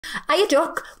Heya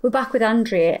Duck, we're back with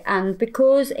Andrea, and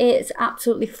because it's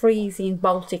absolutely freezing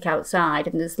Baltic outside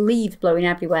and there's leaves blowing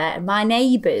everywhere, and my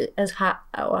neighbour has had,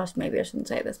 maybe I shouldn't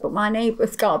say this, but my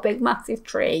neighbour's got a big massive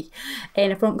tree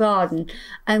in a front garden,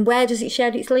 and where does it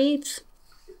shed its leaves?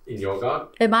 In your garden?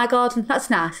 In my garden. That's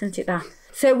nice, isn't it, that?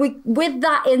 So with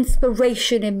that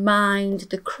inspiration in mind,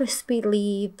 the crispy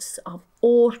leaves of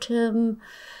autumn,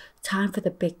 time for the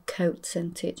big coats,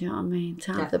 isn't it? Do you know what I mean?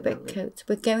 Time for the big coats.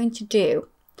 We're going to do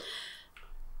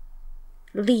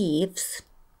leaves,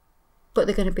 but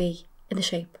they're going to be in the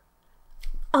shape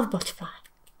of a butterfly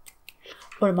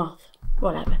or a moth,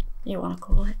 whatever you want to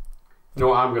call it. You know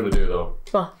what I'm going to do though?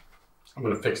 What? I'm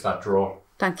going to fix that drawer.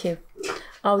 Thank you.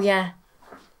 Oh yeah,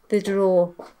 the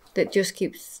drawer that just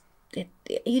keeps,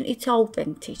 it's old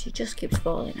vintage, it just keeps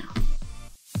falling out.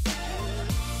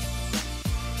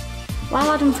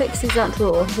 While Adam fixes that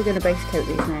drawer, we're going to base coat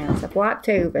these nails. I've wiped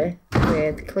over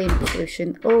with cleaning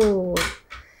solution. Oh,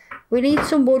 we need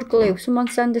some wood glue. Someone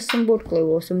send us some wood glue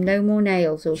or some no more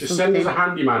nails or Just something. send us a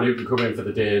handyman who can come in for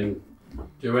the day and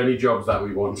do any jobs that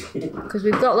we want. Because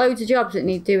we've got loads of jobs that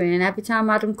need doing, and every time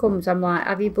Adam comes, I'm like,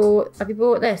 have you bought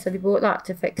this? Have you bought that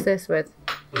to fix this with?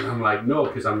 And I'm like, no,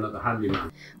 because I'm not the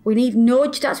handyman. We need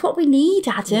nudge. That's what we need,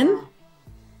 Adam. Yeah.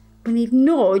 We need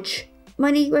nudge.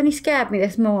 When he scared me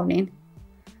this morning.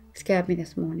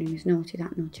 He's naughty,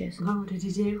 that nudges. Oh, what did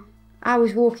he do? I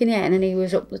was walking in and he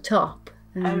was up the top.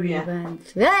 And oh, yeah.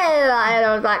 Went, hey! And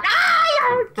I was like,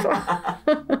 ah!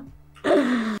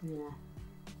 Yeah.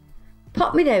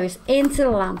 Pop my nose into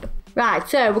the lamp. Right,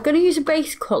 so we're going to use a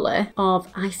base colour of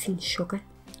icing sugar.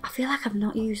 I feel like I've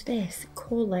not used this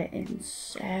colour in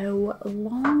so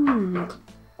long.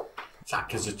 Is that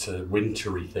because it's a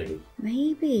wintry thing?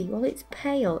 Maybe. Well, it's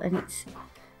pale and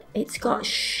it's got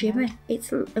shimmer.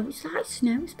 It's like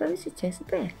snow, I suppose it is a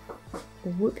bit.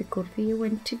 Oh, it'd be good for your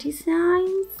winter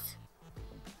designs.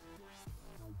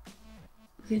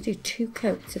 We're going to do 2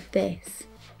 coats of this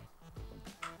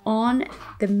on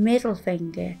the middle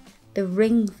finger, the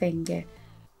ring finger,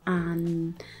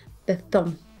 and the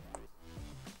thumb.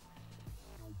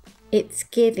 It's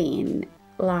giving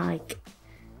like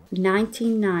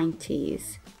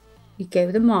 1990s. You go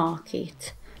to the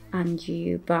market and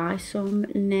you buy some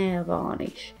nail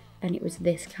varnish, and it was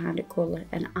this kind of colour,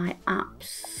 and I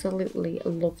absolutely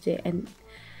loved it. And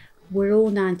we're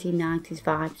all 1990s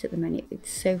vibes at the minute.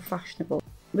 It's so fashionable.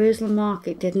 Roseland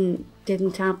Market didn't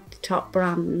have the top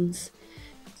brands.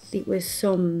 It was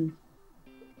some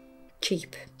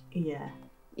cheap. Yeah.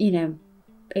 You know,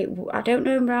 I don't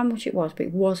remember how much it was, but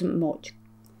it wasn't much.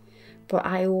 But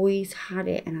I always had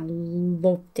it and I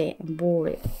loved it and wore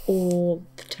it all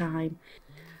the time.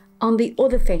 On the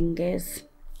other fingers,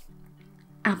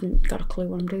 I haven't got a clue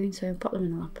what I'm doing, so pop them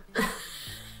in the lap.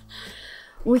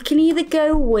 We can either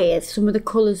go with some of the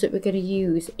colours that we're going to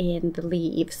use in the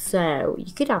leaves. So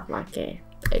you could have like a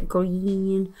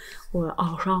green or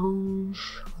orange.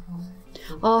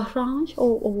 Orange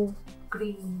or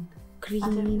green. Green. I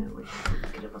don't know which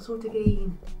one. What sort of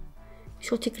green?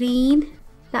 Sort of green.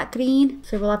 That green.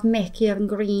 So we'll have Mick, you're having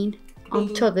green. On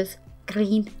each other's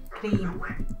green. Cream.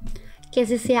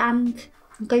 Gives us the hand.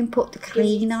 I'm going to put the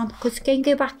green on because it's going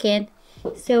to go back in.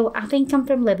 So I think I'm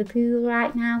from Liverpool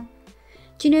right now.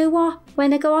 Do you know what?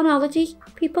 When I go on holiday,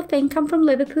 people think I'm from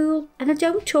Liverpool, and I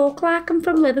don't talk like I'm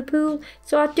from Liverpool,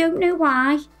 so I don't know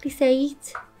why they say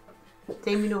it.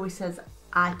 Damien always says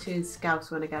I turn scouse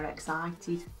when I get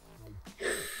excited.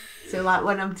 So like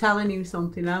when I'm telling you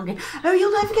something, I'm going, oh,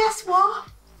 you'll never guess what?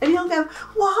 And you'll go,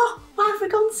 what? Why have we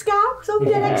gone scouse? I'm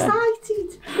getting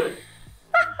excited.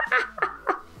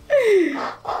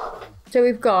 So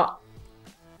we've got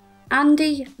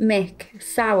Andy, Mick,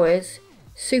 Sours,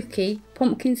 Suki,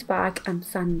 Pumpkin Spag and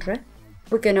Sandra.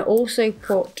 We're going to also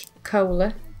put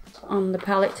Cola on the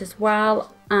palette as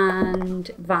well,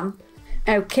 and Vamp.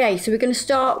 Okay, so we're going to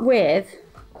start with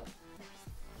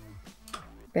a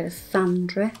bit of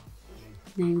Sandra,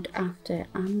 named after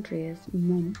Andrea's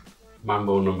mum.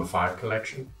 Mambo No. 5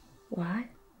 collection. Why?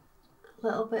 A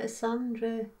little bit of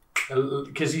Sandra.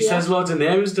 Because he says loads of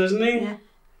names, doesn't he? Yeah.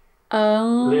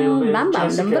 Oh, Mambo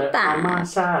No.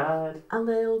 5. A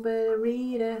little bit of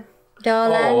Rita.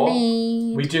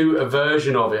 Darling. We do a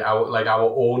version of it,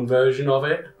 our own version of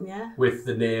it. Yeah. With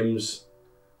the names.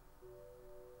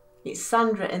 It's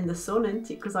Sandra in the sun, isn't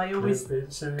it? Because I always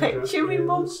picture my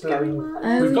mum going like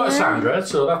that. We've got a Sandra,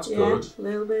 so that's good. A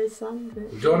little bit of Sandra.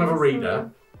 We don't have a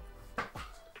Rita.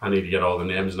 I need to get all the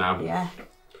names now. Yeah.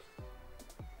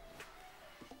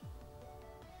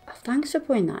 Thanks for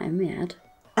putting that in my head.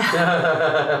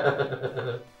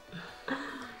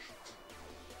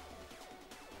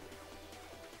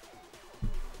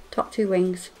 top 2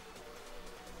 wings.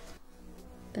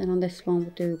 Then on this one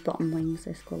we'll do bottom wings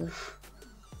this colour.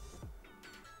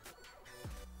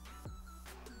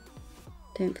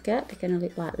 Don't forget, they're going to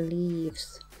look like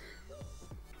leaves.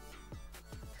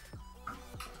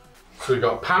 So we've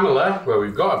got Pamela, well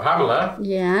we've got a Pamela.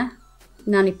 Yeah,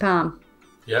 Nanny Pam.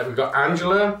 Yeah, we've got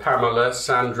Angela, Pamela,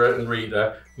 Sandra and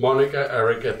Rita, Monica,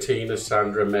 Erica, Tina,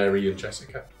 Sandra, Mary and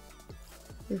Jessica.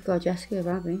 We've got Jessica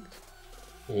Rabbit.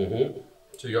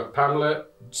 So you got Pamela,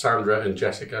 Sandra and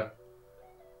Jessica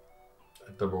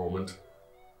at the moment.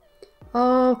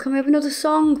 Oh, can we have another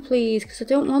song, please? Because I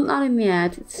don't want that in my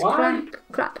head. It's a Why?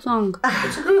 crap song.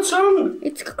 It's a good song.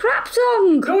 It's a crap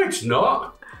song. No, it's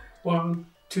not. 1,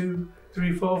 2,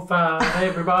 3, 4, 5.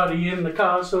 Everybody in the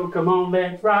car, so come on,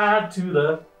 let's ride to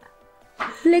the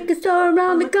liquor store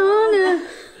around the corner.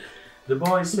 The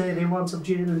boys say they want some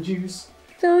gin and juice.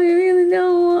 So you really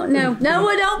don't want... No,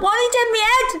 I don't want it in my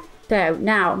head. So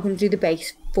now I'm going to do the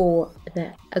base for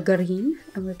the green.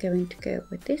 And we're going to go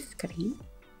with this green.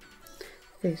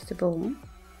 First of all.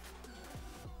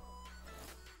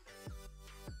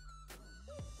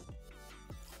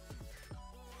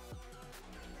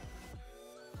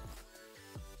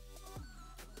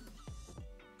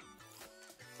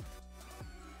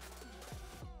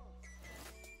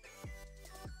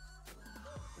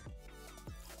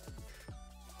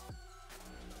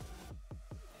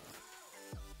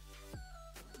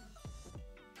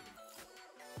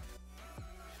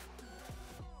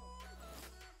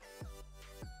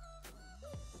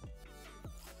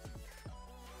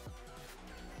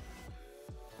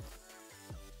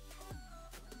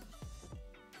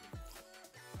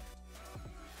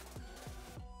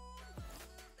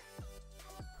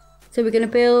 So we're going to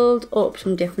build up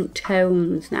some different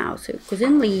tones now. So because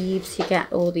in leaves you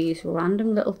get all these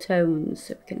random little tones.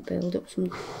 So we're going to build up some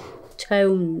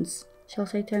tones. Shall I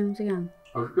say tones again?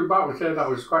 I was about to say that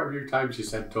was quite a few times you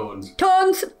said tones.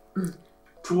 Tones!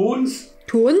 Tones?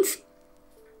 Tones?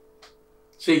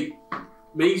 See,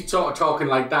 me sort of talking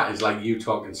like that is like you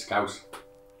talking Scouse.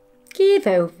 Give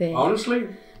over it. Honestly?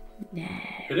 No.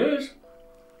 It is.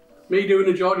 Me doing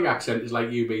a Geordie accent is like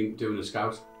you doing a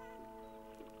Scouse.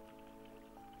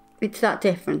 It's that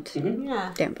different.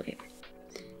 Yeah. Don't believe it.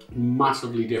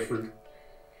 Massively different.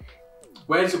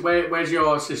 Where's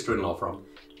your sister-in-law from?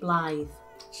 Blythe.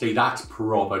 See, that's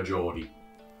proper Geordie.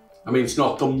 I mean, it's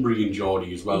Northumbrian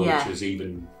Geordie as well, Yeah. which is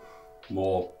even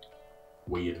more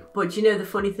weird. But you know the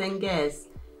funny thing is,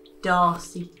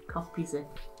 Darcy copies it.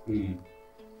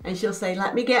 And she'll say,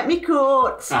 let me get me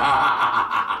coat.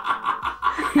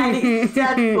 And it's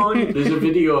dead fun. There's a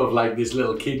video of like this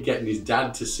little kid getting his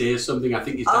dad to say something. I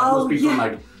think his dad must be from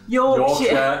like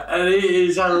Yorkshire. and it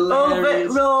is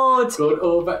hilarious. Ovett Road. Good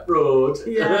Ovett Road.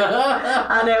 Yeah.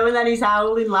 I know, and then he's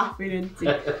howling, laughing, isn't he?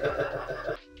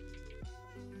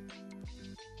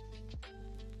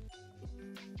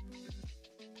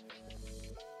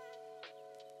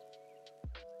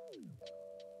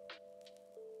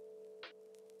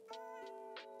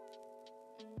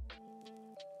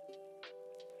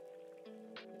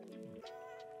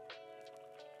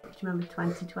 Do you remember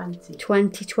 2020?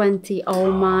 2020,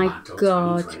 oh my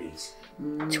god. 2020s.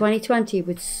 2020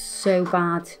 was so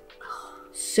bad.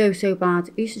 So bad.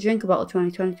 I used to drink a bottle of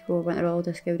 2020 before I went to roller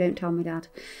disco, don't tell me dad.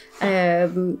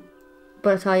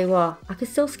 But I tell you what, I can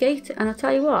still skate, and I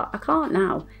tell you what, I can't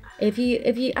now. If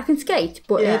you I can skate,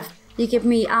 but if you give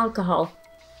me alcohol,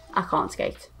 I can't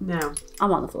skate. No.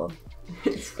 I'm on the floor.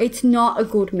 It's not a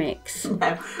good mix.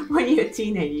 No, when you're a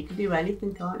teenager, you can do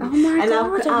anything, can't you? Oh my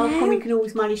god, how come you can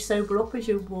always manage sober up as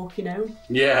you're walking home?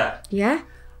 Yeah. Yeah?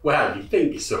 Well, you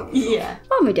think so. Yeah.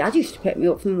 Well, my dad used to pick me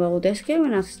up from the roller disco,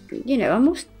 and I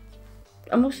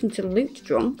mustn't have looked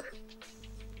drunk,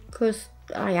 because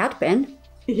I had been.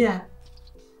 Yeah.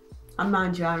 And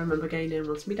mind you, I remember going in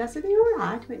once. My dad said, are you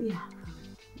alright? I went, yeah.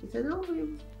 He said, oh,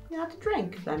 you had a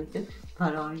drink, if anything.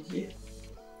 But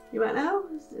you went, oh,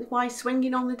 why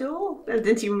swinging on the door? I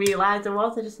didn't even realise I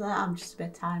was. I just thought, I'm just a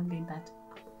bit tired and be in bed.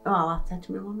 Well, I said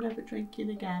to my mum, never drinking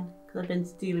again. Because I've been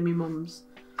stealing my mum's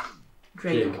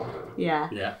drink. Yeah.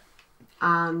 Yeah.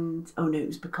 And, oh no, it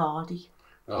was Bacardi.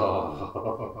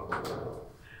 Oh.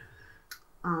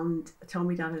 And I told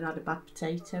my dad I'd had a bad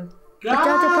potato. My dad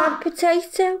had a bad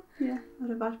potato? Yeah, I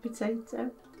had a bad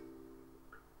potato.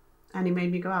 And he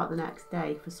made me go out the next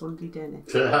day for Sunday dinner.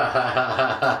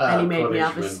 And he made me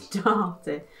have a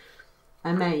starter,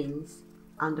 a mains,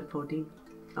 and a pudding.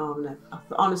 Oh no,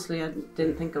 honestly, I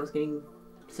didn't think I was going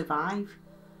to survive.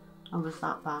 I was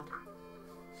that bad.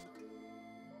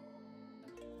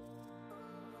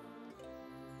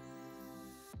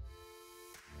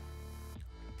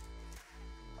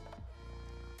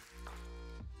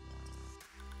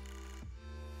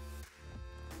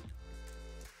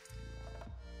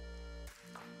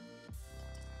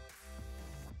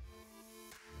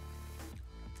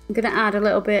 I'm going to add a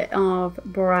little bit of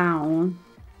brown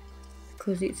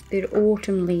because it's the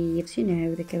autumn leaves, you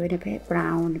know, they're going a bit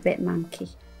brown, a bit manky.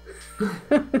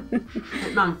 Bit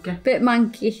manky. Bit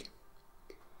manky.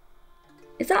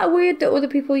 Is that a word that other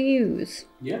people use?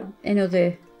 Yeah. In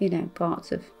other, you know,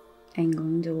 parts of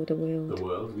England or the world? The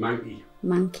world. Manky.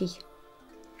 Manky.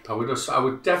 I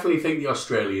would definitely think the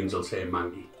Australians will say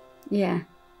manky. Yeah.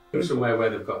 Go somewhere where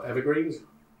they've got evergreens.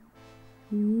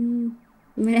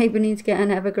 My neighbour needs to get an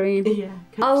evergreen. Yeah.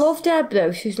 I love Deb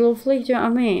though, she's lovely, do you know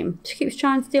what I mean? She keeps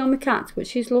trying to steal my cats, but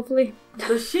she's lovely.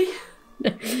 Does she?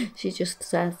 She just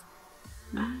says,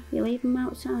 you leave them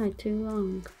outside too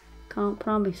long. Can't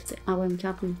promise that I won't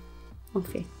have them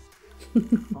off you.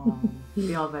 Oh,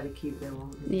 they are very cute though,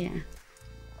 aren't they? Yeah.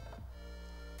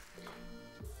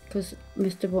 Because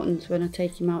Mr. Buttons, when I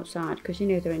take him outside, because you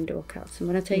know they're indoor cats, and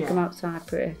when I take him outside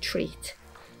for a treat,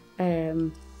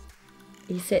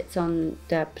 he sits on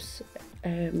Deb's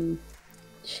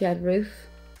shed roof.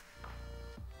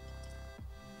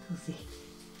 Does he?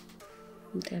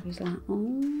 And Deb is like,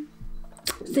 oh,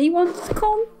 so he wants to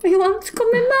come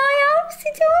in my house,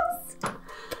 he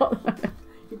does.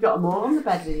 You've got more on the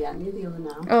bed with you, haven't you, the other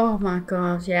now? Oh my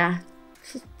god, yeah.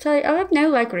 So I have no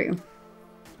leg room.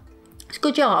 It's a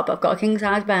good job, I've got a king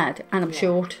size bed and I'm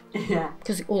short. Yeah.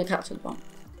 Because all the cats are at the bottom.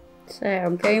 So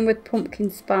I'm going with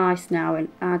pumpkin spice now and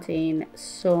adding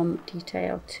some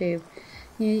detail too.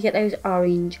 You know, you get those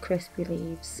orange crispy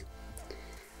leaves.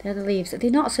 They're the leaves. They're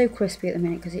not so crispy at the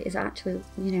minute because it is actually,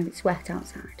 you know, it's wet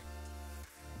outside.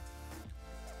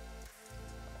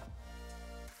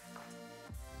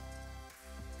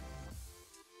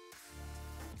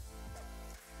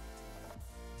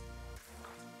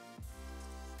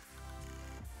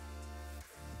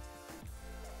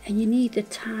 And you need the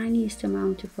tiniest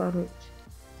amount of product.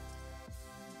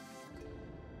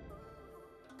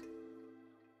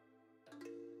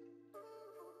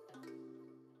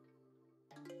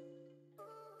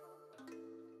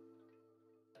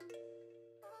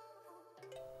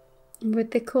 And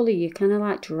with the colour, you're kind of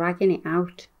like dragging it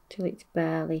out till it's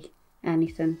barely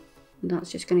anything. And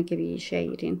that's just going to give you your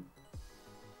shading.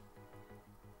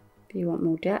 If you want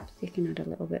more depth, you can add a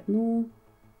little bit more.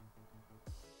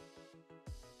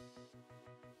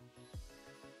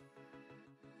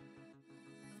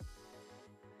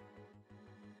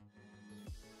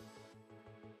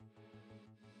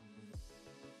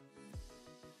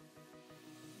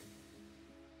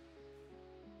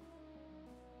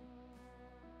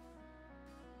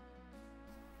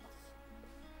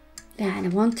 Yeah, and I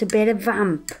want a bit of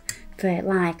Vamp for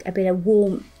like a bit of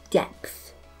warm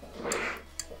depth.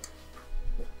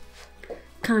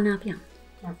 Can't have you?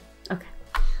 No. Okay.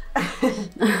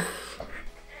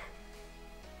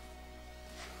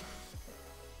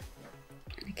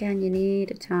 And again, you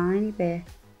need a tiny bit.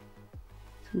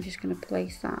 So I'm just going to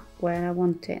place that where I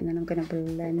want it and then I'm going to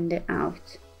blend it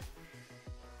out.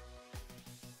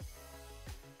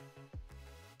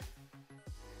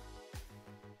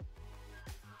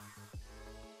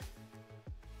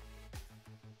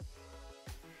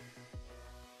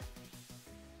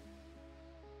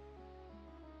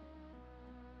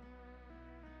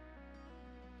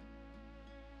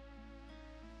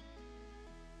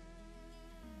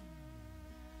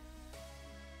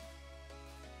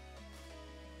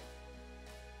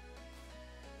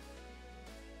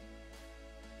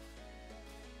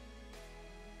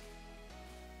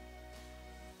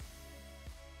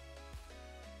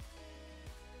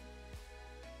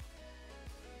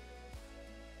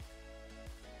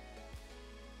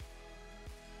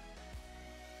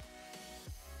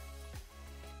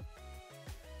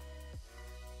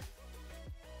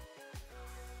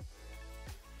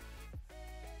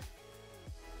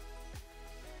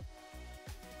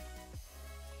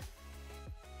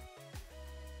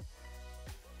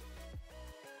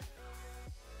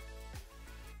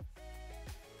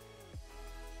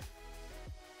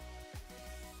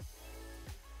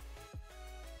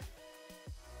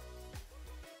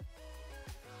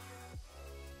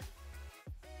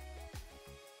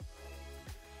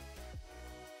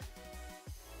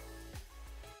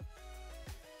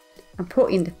 I'm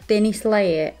putting the thinnest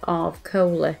layer of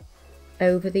cola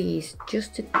over these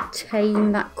just to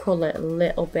tame that colour a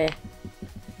little bit.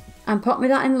 And pop me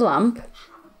that in the lamp.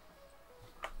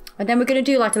 And then we're going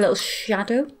to do like a little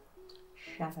shadow.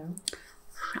 Shadow.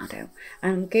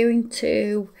 And I'm going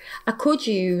to, I could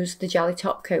use the jelly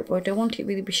top coat, but I don't want it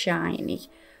really to be shiny.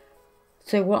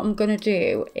 So what I'm going to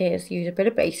do is use a bit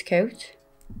of base coat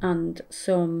and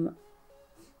some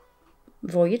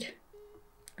void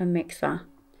and mix that.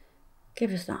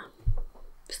 Give us that.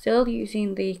 Still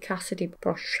using the Cassidy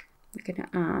brush. We're going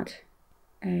to add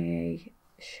a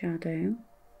shadow.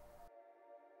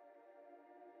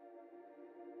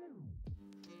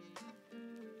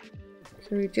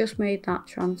 So we've just made that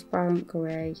transparent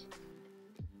grey.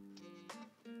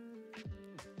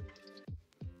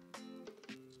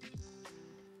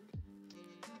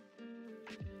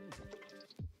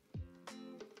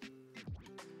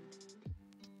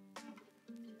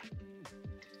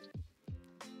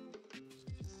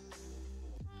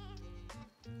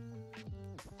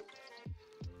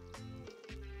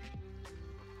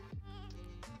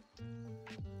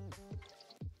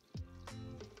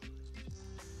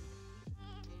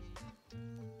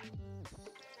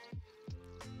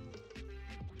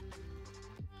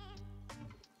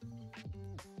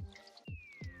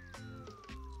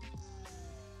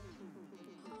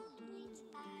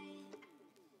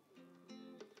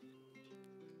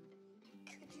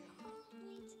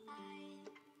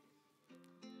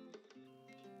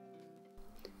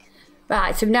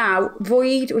 Right, so now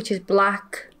void, which is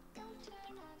black.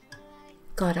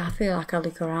 God, I feel like I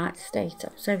look alright state.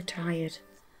 I'm so tired.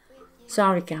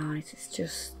 Sorry guys, it's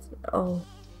just, oh.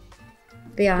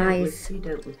 The eyes.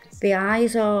 The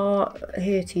eyes are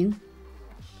hurting.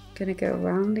 Gonna go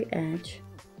around the edge.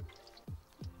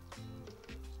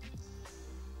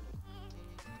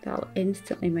 That'll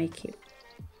instantly make it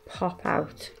pop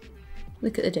out.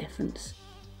 Look at the difference.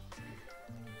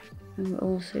 And we're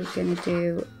also gonna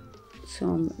do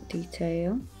some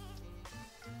detail.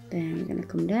 Then we're going to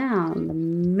come down the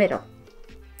middle.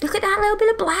 Look at that little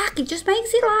bit of black. It just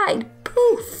makes it like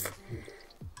poof.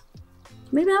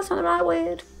 Maybe that's not the right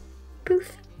word.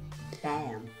 Poof.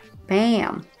 Bam.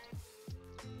 Bam.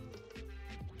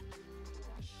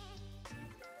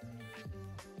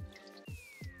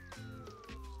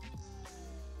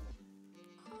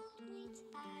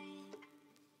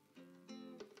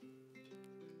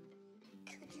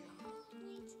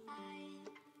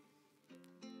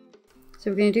 So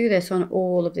we're going to do this on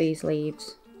all of these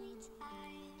leaves.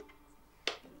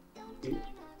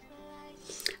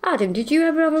 Adam, did you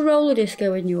ever have a roller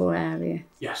disco in your area?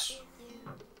 Yes.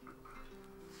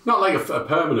 Not like a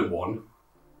permanent one,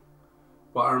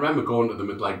 but I remember going to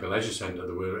them at like the leisure centre.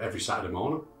 They were every Saturday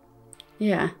morning.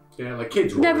 Yeah. Yeah, like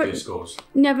kids roller discos.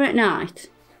 Never at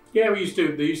night. Yeah, they used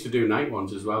to do night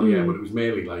ones as well. Yeah, but it was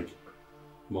mainly like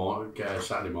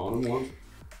Saturday morning ones.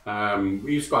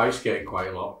 We used to go ice skating quite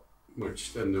a lot.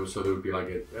 So there would be like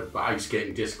a ice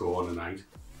skating disco on a night.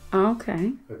 Oh,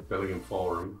 okay. At Billingham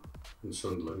Forum in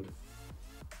Sunderland.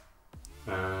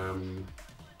 I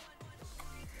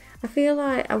feel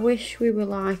like I wish we were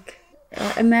like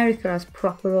America has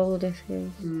proper roller discos.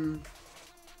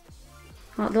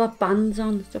 Like they'll have bands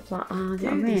on and stuff like that. You know what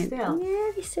I mean? Still?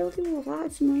 Yeah, they still do all that.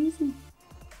 It's amazing.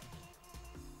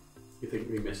 You think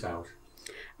we miss out?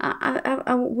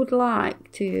 I would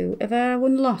like to, if I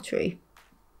won the lottery,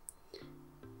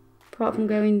 apart from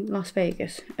going Las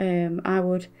Vegas, I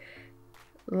would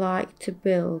like to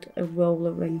build a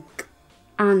roller rink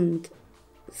and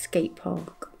skate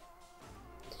park.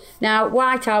 Now,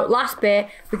 white out, last bit,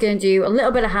 we're going to do a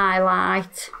little bit of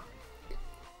highlight.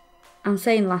 I'm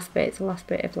saying last bit, it's the last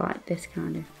bit of like this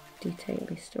kind of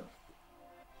detail-y stuff.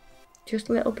 Just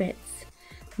little bits.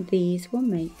 These will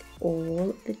make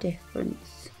all the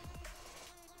difference.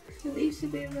 There used to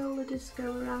be a roller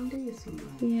disco around here somewhere.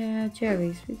 Yeah,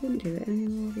 Jerry's. We couldn't do it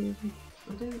anymore, do we?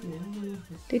 I don't know.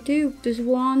 They do. There's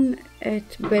one at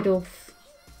Biddulph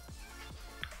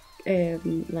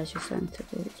Leisure Centre,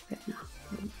 but it's a bit naff.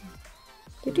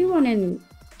 They do one in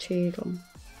Cheadle.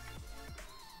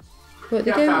 But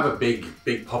they you have to have a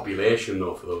big population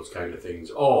though for those kind of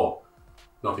things, or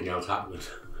nothing else happening.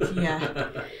 Yeah.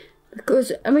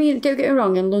 Because, I mean, don't get me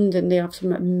wrong, in London they have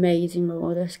some amazing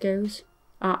roller discos.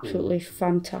 Absolutely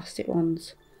fantastic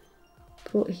ones.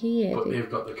 But here... But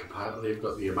they've got the capacity, they've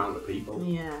got the amount of people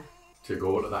to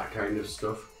go to that kind of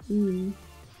stuff. And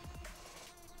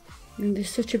there's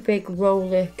such a big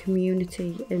roller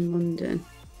community in London.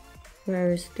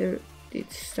 Whereas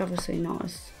it's obviously not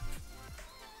as...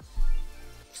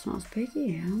 It's not as big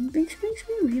here. It makes me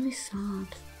really sad.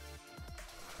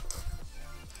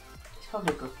 It's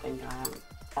probably a good thing I haven't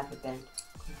ever been.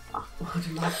 I would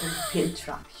imagine the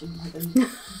interaction within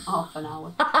half an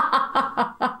hour.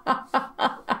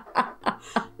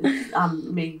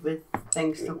 Me with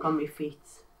things stuck on my feet.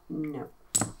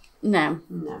 No.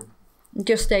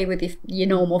 Just stay with your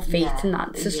normal feet, and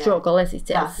that's a struggle as it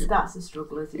is. That's a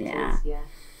struggle as it is, yeah.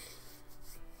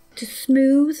 To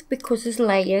smooth, because there's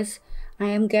layers, I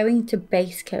am going to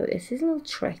base coat. This is a little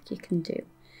trick you can do.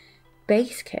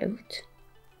 Base coat,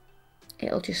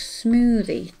 it'll just smooth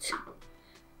it.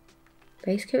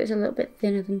 Base coat is a little bit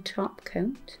thinner than top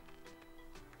coat.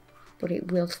 but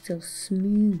it will still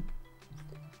smooth.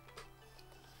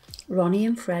 Ronnie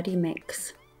and Freddie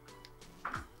mix.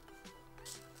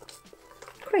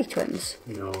 Grey twins.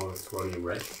 No, it's Ronnie and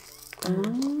Red.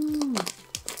 Oh.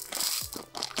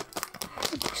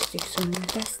 Let's do some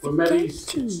investigating. Well, maybe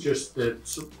it's just that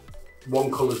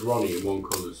one colour's Ronnie and one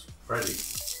colour's Freddie.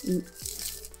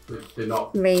 They're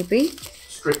not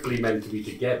strictly meant to be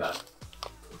together,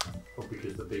 but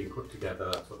because they're being put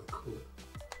together, that's what they're called.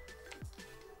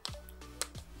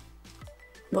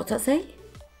 What's that say?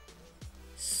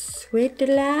 Sweet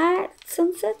Delight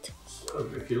Sunset? So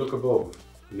if you look above,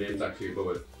 the name's actually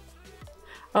above it.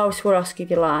 Oh, Swarovski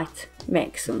Delight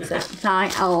Mix Sunset.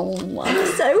 Oh, I'm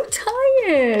so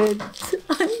tired.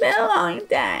 I've been a long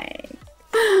day.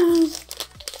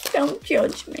 Don't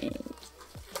judge me.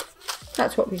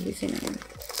 That's what we're using in.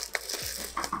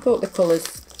 Thought the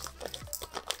colours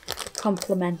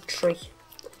complementary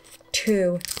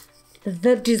to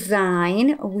the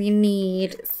design. We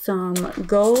need some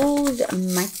gold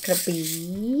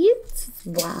microbeads as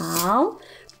well.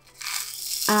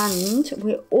 And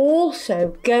we're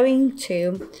also going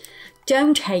to,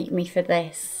 don't hate me for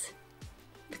this,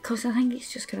 because I think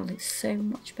it's just going to look so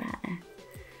much better.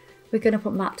 We're going to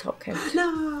put matte top coat.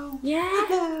 No. Yeah.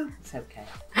 No. It's okay.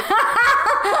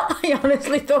 I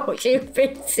honestly thought you were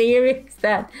being serious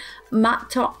then. Matte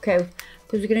top coat,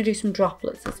 because we're going to do some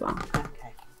droplets as well.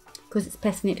 Okay. Because it's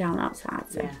pissing it down outside,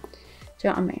 so. Yeah. Do you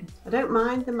know what I mean? I don't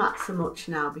mind the matte so much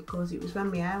now because it was when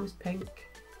my hair was pink.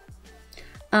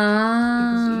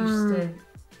 Ah.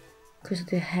 Because of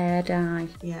the hair dye.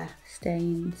 Yeah.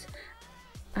 Stains.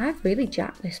 I've really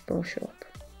jacked this brush up.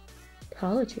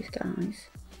 Apologies, guys.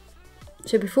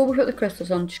 So before we put the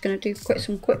crystals on, I'm just going to do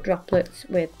some quick droplets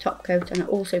with top coat, and I'm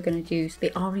also going to use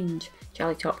the orange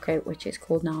jelly top coat, which is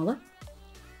called Nala.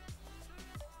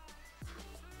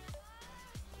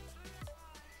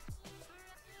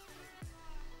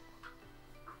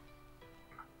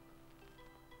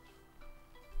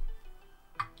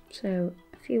 So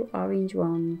a few orange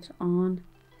ones on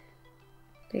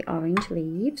the orange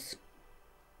leaves.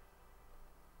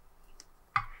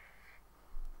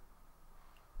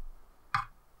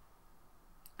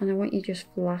 And I want you just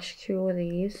flash cure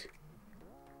these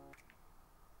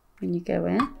when you go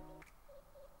in.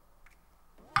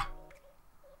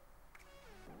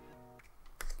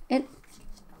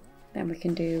 Then we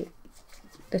can do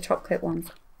the top coat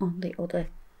ones on the other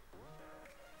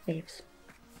leaves.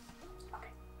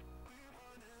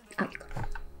 Out you go.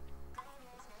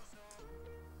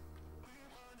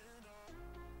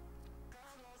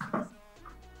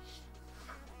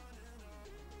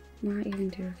 Might even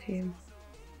do a few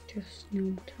just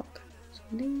normal top coats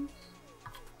on these.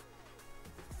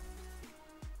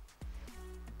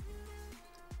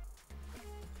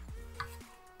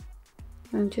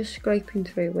 I'm just scraping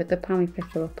through with the palmy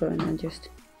picker upper and then just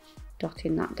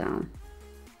dotting that down.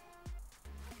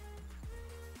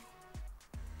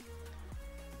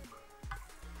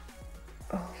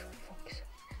 Oh, for fuck's sake.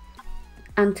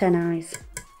 Antennae.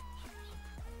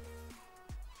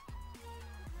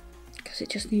 Because it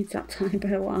just needs that tiny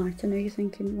bit of white. I know you're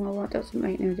thinking, well, that doesn't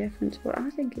make no difference, but I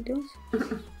think it does.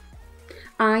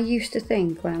 I used to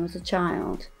think when I was a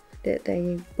child that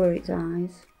they were its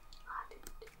eyes.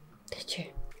 Did you?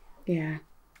 Yeah.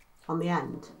 On the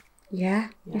end? Yeah.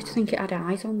 I used to think it had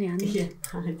eyes on the end. Yeah,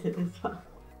 I did as well.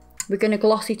 We're going to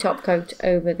glossy top coat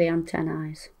over the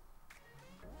antennae.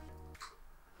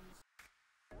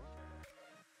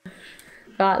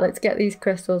 Right, let's get these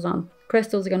crystals on.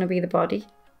 Crystals are going to be the body.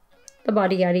 The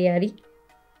body yaddy yaddy.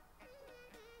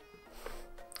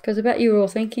 Because I bet you were all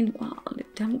thinking, well, they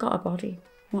haven't got a body.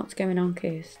 What's going on,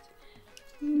 Kirsty?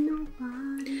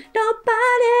 Nobody.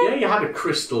 Nobody! Yeah, you had a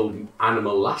crystal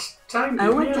animal last time,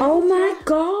 didn't you? Oh my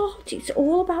god, it's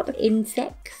all about the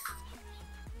insects.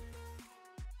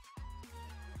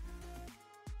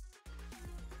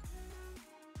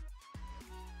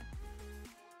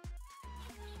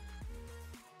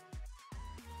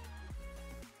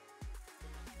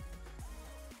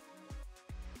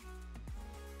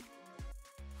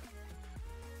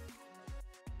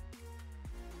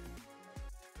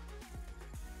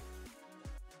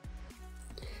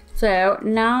 So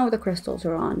now the crystals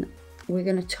are on, we're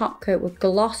going to top coat with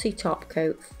glossy top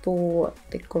coat for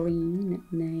the green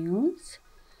nails.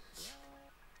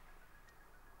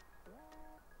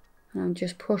 And I'm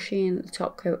just pushing the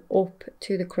top coat up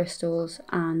to the crystals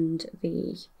and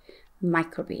the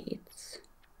microbeads.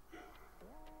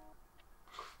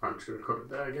 I'm just going to cut it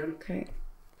there again. Okay.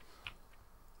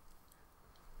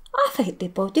 I think they're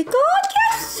bloody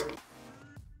gorgeous!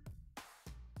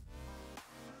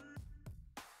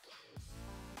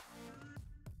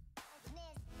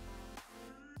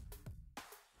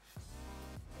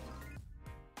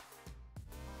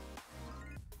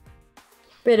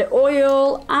 Bit of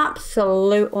oil,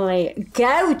 absolutely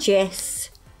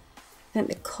gorgeous. I think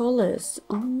the colours,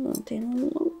 oh, they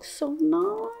look so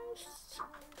nice.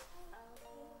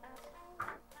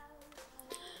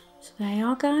 So there you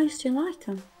are, guys. Do you like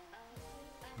them?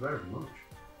 Very much.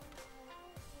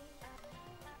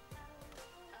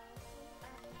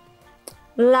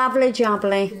 Lovely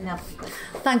jubbly. Lovely.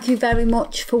 Thank you very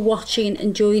much for watching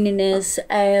and joining us.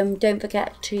 Don't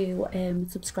forget to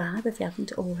subscribe if you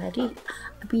haven't already.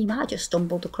 I mean, you might have just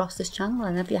stumbled across this channel,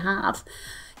 and if you have,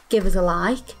 give us a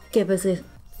like, give us a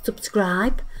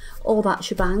subscribe, all that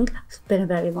shebang. It's been a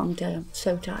very long day, I'm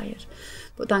so tired.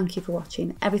 But thank you for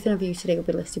watching. Everything I've used today will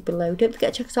be listed below. Don't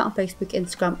forget to check us out on Facebook,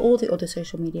 Instagram, all the other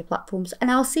social media platforms, and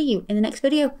I'll see you in the next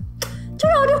video.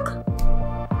 Ta-ra, Duck!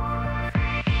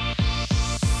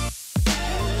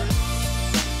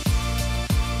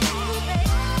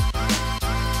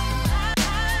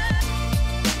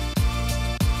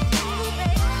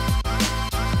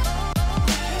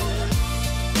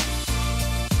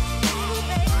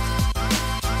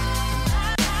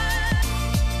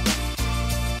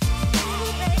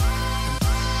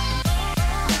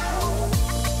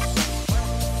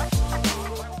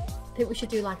 I think we should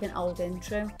do like an old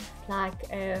intro, like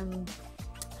hi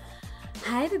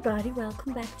everybody,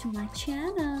 welcome back to my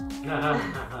channel.